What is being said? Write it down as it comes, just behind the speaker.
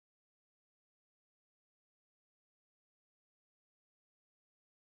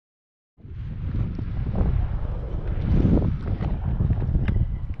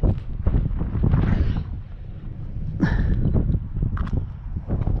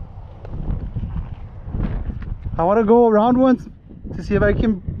I want to go around once to see if I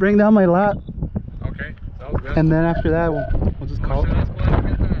can bring down my lap. Okay, sounds good. And then after that, we'll just call it.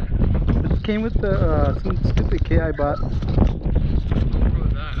 It came with the some stupid kit I bought.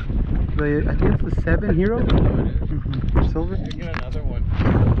 I think it's the 7 Hero. Silver. You get another one.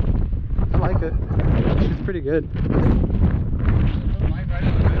 I like it. It's pretty good. Mine right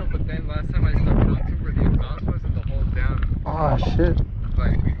in the middle, but then last time I stuck it onto where the exhaust was and the whole down. Oh shit.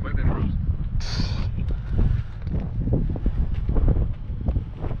 Like equipment room.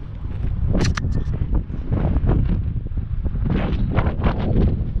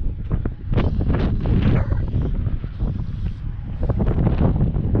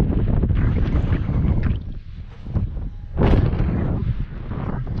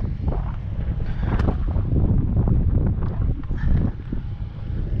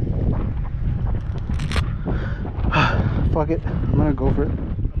 Fuck it, I'm gonna go for it.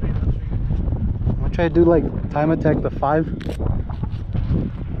 I'm gonna try to do like time attack the 5.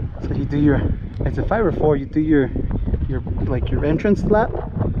 So you do your, it's a 5 or 4. You do your entrance lap,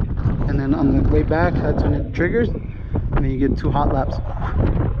 and then on the way back, that's when it triggers, and then you get 2 hot laps.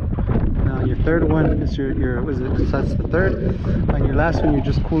 Now your third one is your what is it? So that's the third, and your last one you're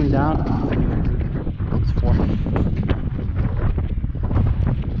just cooling down. It's 4.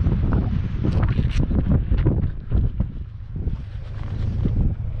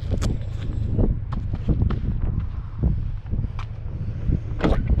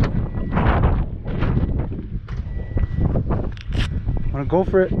 Go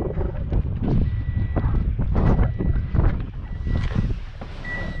for it.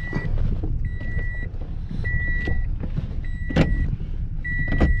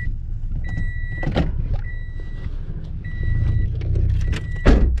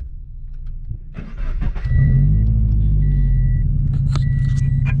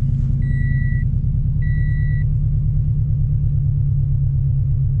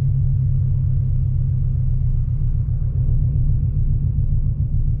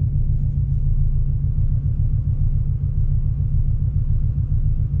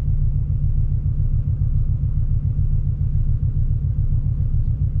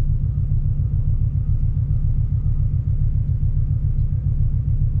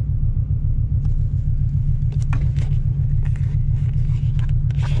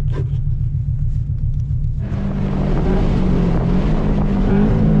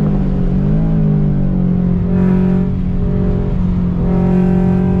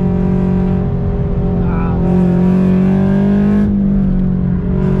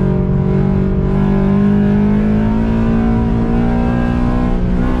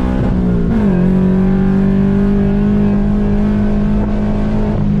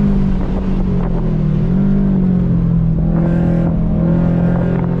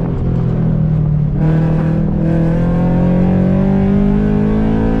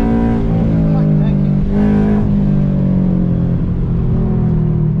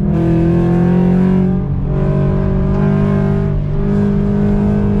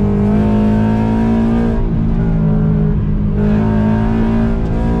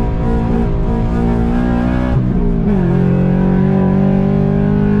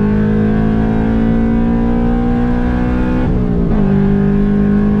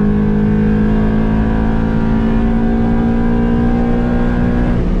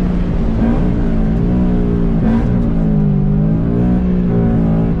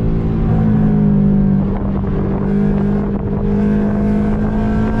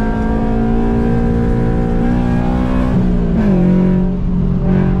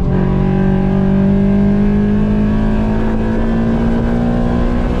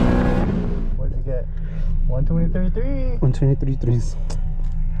 get 123.3. 123.3.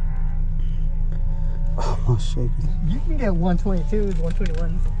 Oh, I'm shaking. You can get 122s,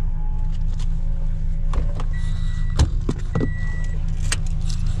 121s.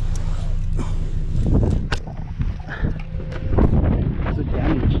 Those are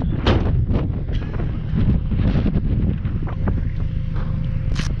damaged.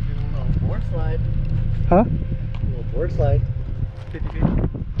 Board slide. Huh? A little board slide. 50 feet.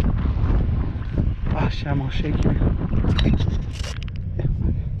 Oh shit, I'm all shaky. Let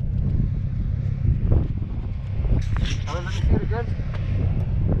me see it again.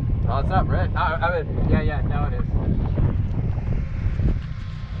 Oh, it's not red. I mean, yeah, now it is.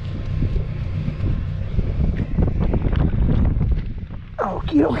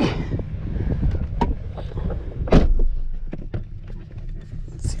 Okie dokie.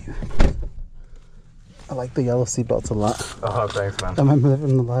 Let's see. I like the yellow seatbelts a lot. Oh, thanks, man. I remember that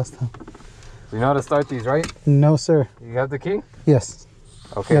from the last time. You know how to start these, right? No, sir. You have the key? Yes.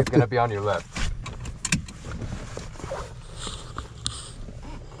 Okay, it's gonna be on your left.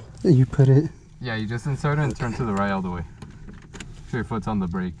 You put it Yeah, you just insert it and turn to the right all the way. So your foot's on the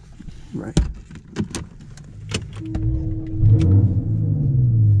brake. right.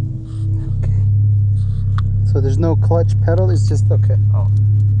 Okay. So there's no clutch pedal, it's just okay. Oh.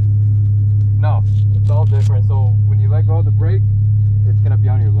 No, it's all different. So when you let go of the brake, it's gonna be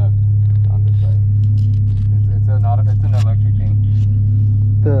on your left, on this side. It's an electric thing.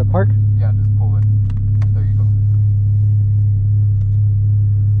 The park? Yeah, just pull it. There you go.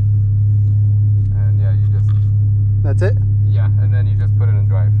 And yeah, you just. That's it? Yeah, and then you just put it in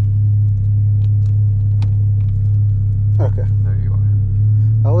drive. Okay. There you are.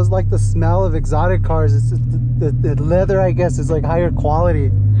 I always like the smell of exotic cars. It's just the leather, I guess, is like higher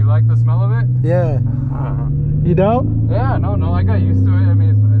quality. You like the smell of it? Yeah. You don't? Yeah, no, I got used to it. I mean,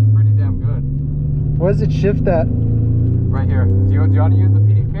 it's pretty damn good. Where does it shift at? Right here. Do you want to use the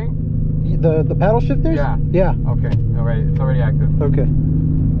PDK? The paddle shifters? Yeah. Yeah. Okay. All right. It's already active. Okay.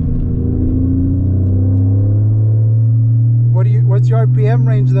 What's your RPM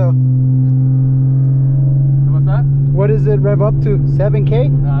range though? What's that? What does it rev up to? 7K?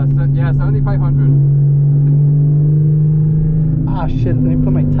 Yeah, 7,500. Ah shit, let me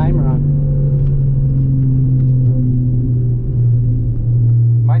put my timer on.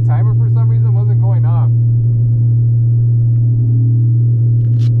 My timer for some reason wasn't going off.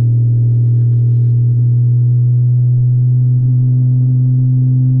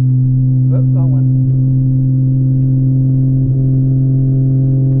 Oh, wrong one.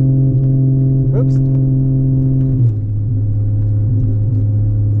 Oops.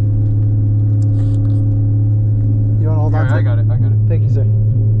 You want to hold on to I got it. Thank you, sir.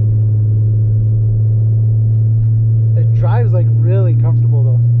 It drives like really comfortable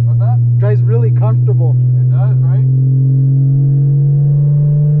though. What's that? Drives really comfortable. It does, right?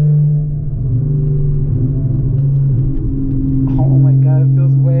 Oh my god, it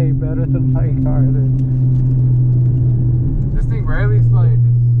feels way better than my car. This thing rarely slides.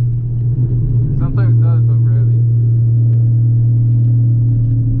 It sometimes does, but rarely.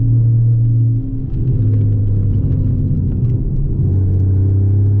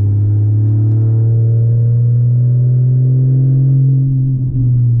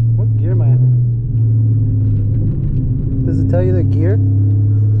 What gear am I in? Does it tell you the gear?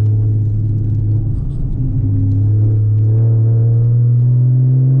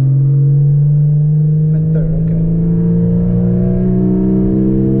 I'm in third, okay.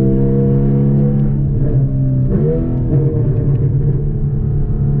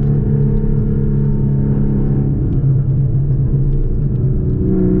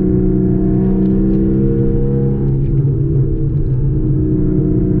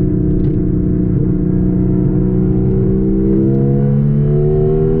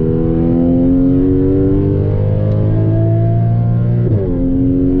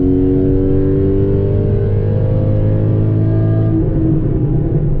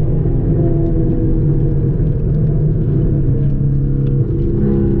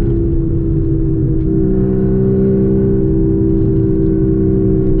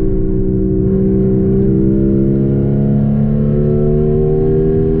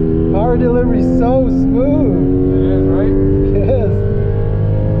 Power delivery so smooth. It is, right? Yes.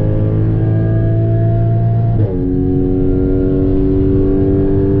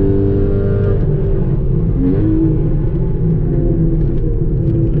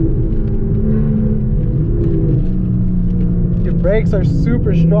 Your brakes are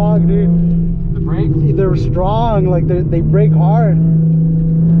super strong, dude. The brakes? They're strong, like they brake hard.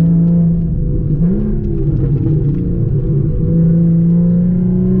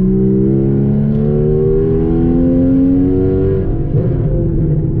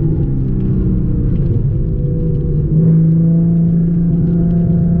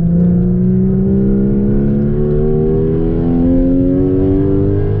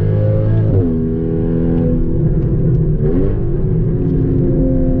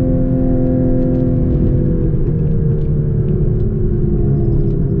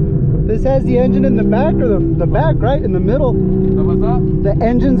 This has the engine in the back or the back, right? In the middle. So what's that? The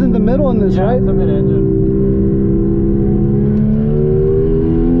engine's in the middle in this, Yeah, right? it's a mid-engine.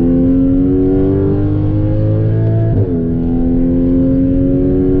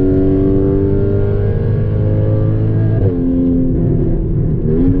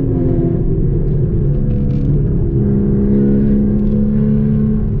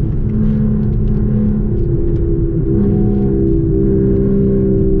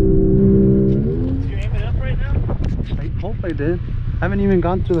 I did. I haven't even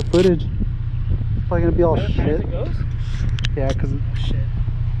gone through the footage. It's probably gonna be all shit. It goes? Yeah, because Shit.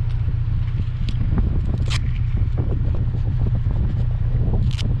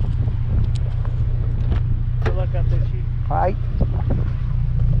 stuck out there, Chief. Alright.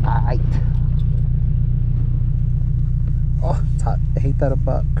 Alright. Oh, it's hot. I hate that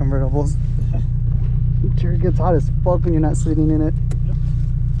about convertibles. It sure gets hot as fuck when you're not sitting in it. Yep.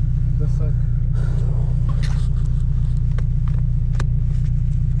 Does suck.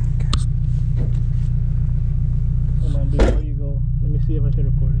 Hold on, before you go, let me see if I can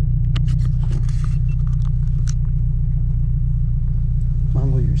record it.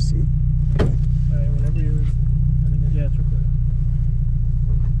 Mumble your seat. Alright, whenever you're ready. I mean, yeah, it's recording.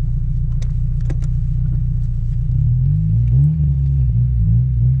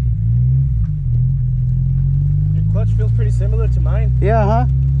 Your clutch feels pretty similar to mine. Yeah, huh?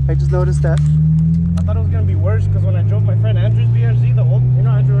 I just noticed that. I thought it was gonna be worse because when I drove my friend Andrew's BRZ, the old, you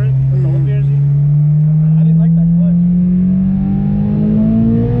know Andrew, right? The old BRZ. I didn't like that clutch.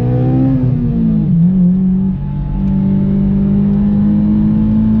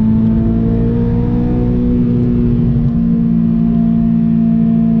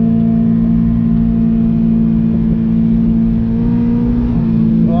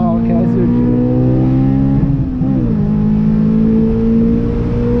 Oh, okay, I see what you mean.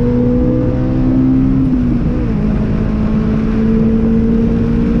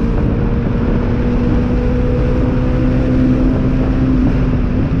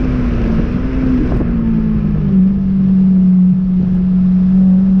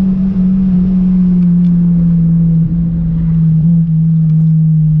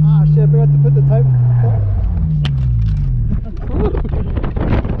 Ah, shit, I forgot to put the type.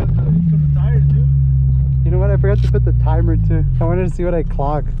 You know what? I forgot to put the timer too. I wanted to see what I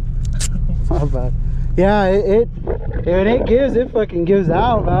clock. My bad. Yeah, when it gives, it fucking gives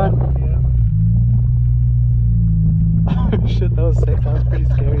out, man. Oh shit, that was sick. That was pretty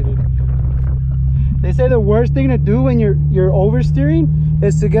scary, dude. They say the worst thing to do when you're oversteering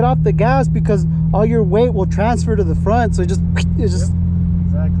is to get off the gas because all your weight will transfer to the front. So it just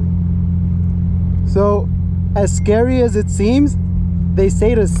Exactly. So as scary as it seems, they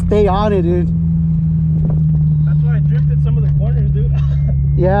say to stay on it, dude. That's why I drifted some of the corners, dude.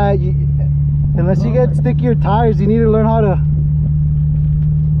 Yeah, unless you get stickier tires, you need to learn how to.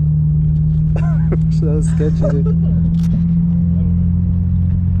 That was sketchy, dude.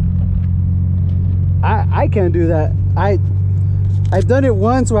 I can't do that. I've done it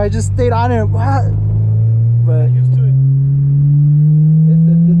once where I just stayed on it, but I'm used to it.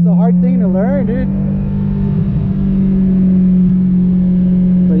 it's a hard thing to learn, dude.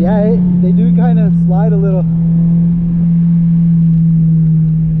 But yeah, they do kind of slide a little.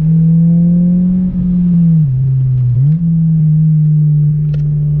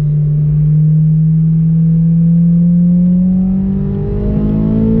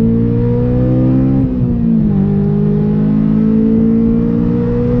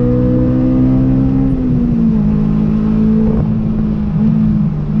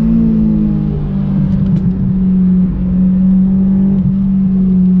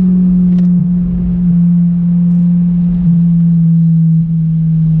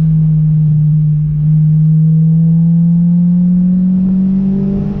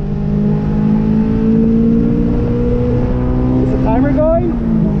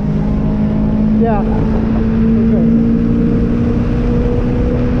 Yeah. Okay.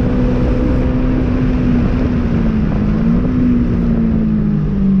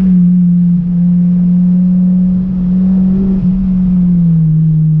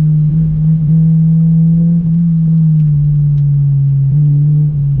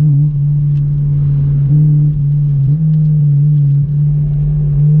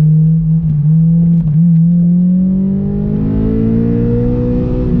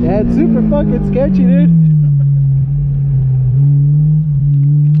 Yeah, it's super fucking sketchy, dude.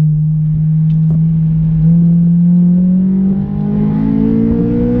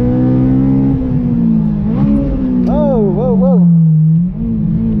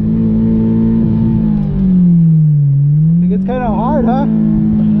 It's kind of hard, huh?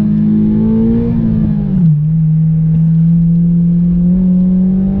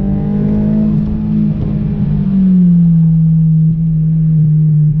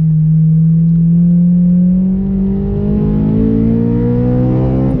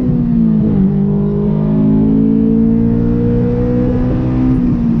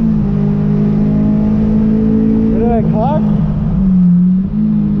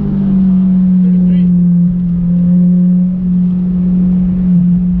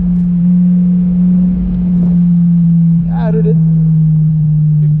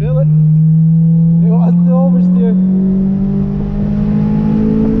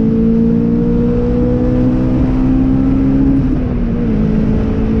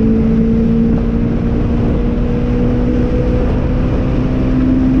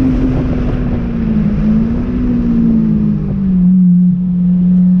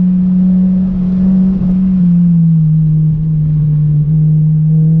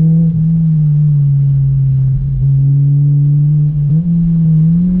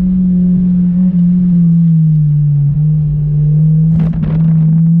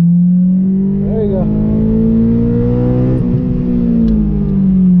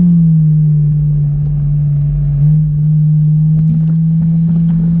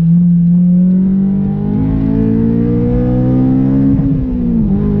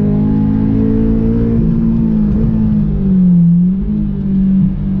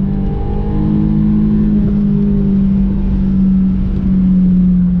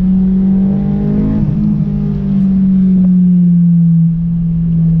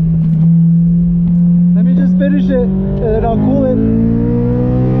 I'll cool it.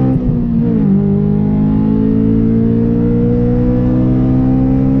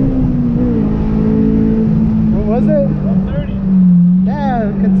 What was it? 130.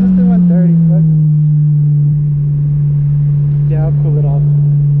 Yeah, consistent 130. But yeah, I'll cool it off.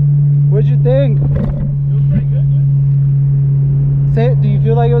 What'd you think? It was pretty good, dude. Do you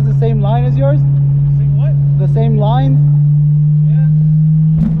feel like it was the same line as yours? Say what? The same lines? Yeah.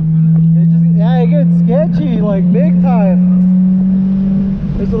 It just, yeah, it gets sketchy, like big time.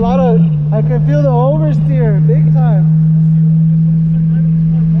 There's a lot of, I can feel the oversteer, big time.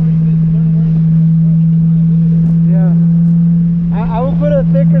 Yeah. I will put a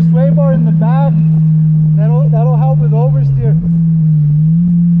thicker sway bar in the back. That'll help with oversteer.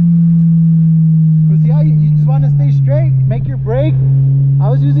 But see how you just want to stay straight, make your brake. I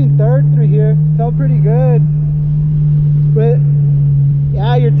was using third through here, felt pretty good. But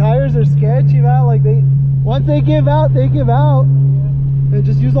yeah, your tires are sketchy, man. Like once they give out, they give out. And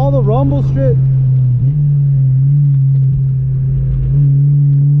just use all the rumble strip.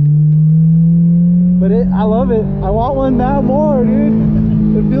 But I love it. I want one now more, dude.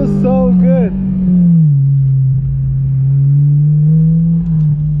 It feels so good.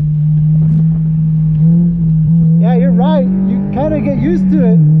 Yeah, you're right. You kind of get used to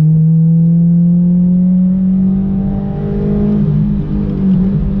it.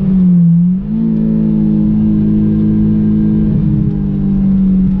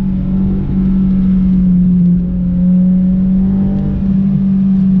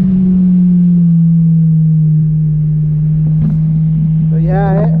 But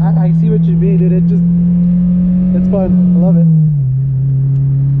yeah, I see what you mean, dude. It's fun. I love it.